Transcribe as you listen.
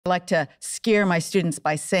like to scare my students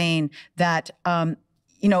by saying that,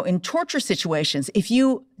 in torture situations, if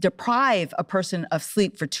you deprive a person of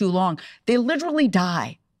sleep for too long, they literally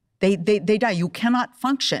die. They die. You cannot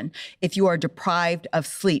function if you are deprived of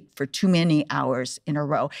sleep for too many hours in a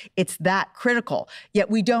row. It's that critical.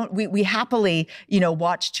 Yet we happily,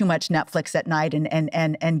 watch too much Netflix at night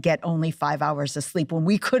and get only 5 hours of sleep when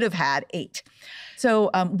we could have had 8.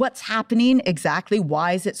 So what's happening exactly?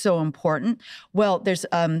 Why is it so important? Well, there's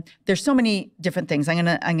so many different things. I'm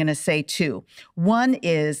gonna say 2. One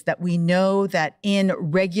is that we know that in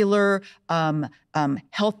regular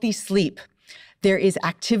healthy sleep, there is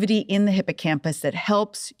activity in the hippocampus that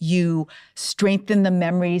helps you strengthen the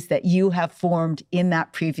memories that you have formed in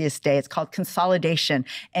that previous day. It's called consolidation,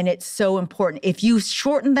 and it's so important. If you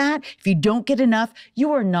shorten that, if you don't get enough,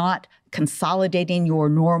 you are not consolidating your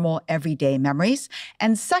normal everyday memories.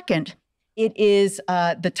 And second, it is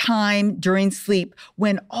the time during sleep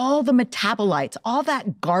when all the metabolites, all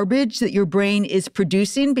that garbage that your brain is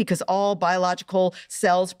producing, because all biological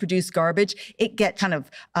cells produce garbage, it gets kind of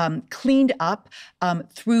cleaned up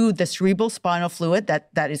through the cerebral spinal fluid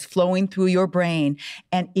that is flowing through your brain.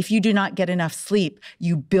 And if you do not get enough sleep,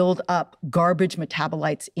 you build up garbage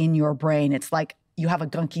metabolites in your brain. It's like you have a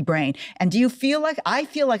gunky brain. And do you feel like, I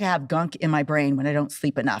feel like I have gunk in my brain when I don't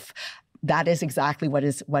sleep enough? That is exactly what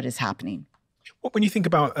is happening. When you think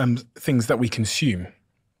about things that we consume,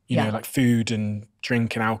 you know, like food and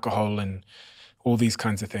drink and alcohol and all these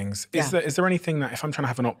kinds of things, is there anything that if I'm trying to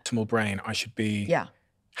have an optimal brain, I should be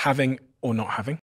having or not having?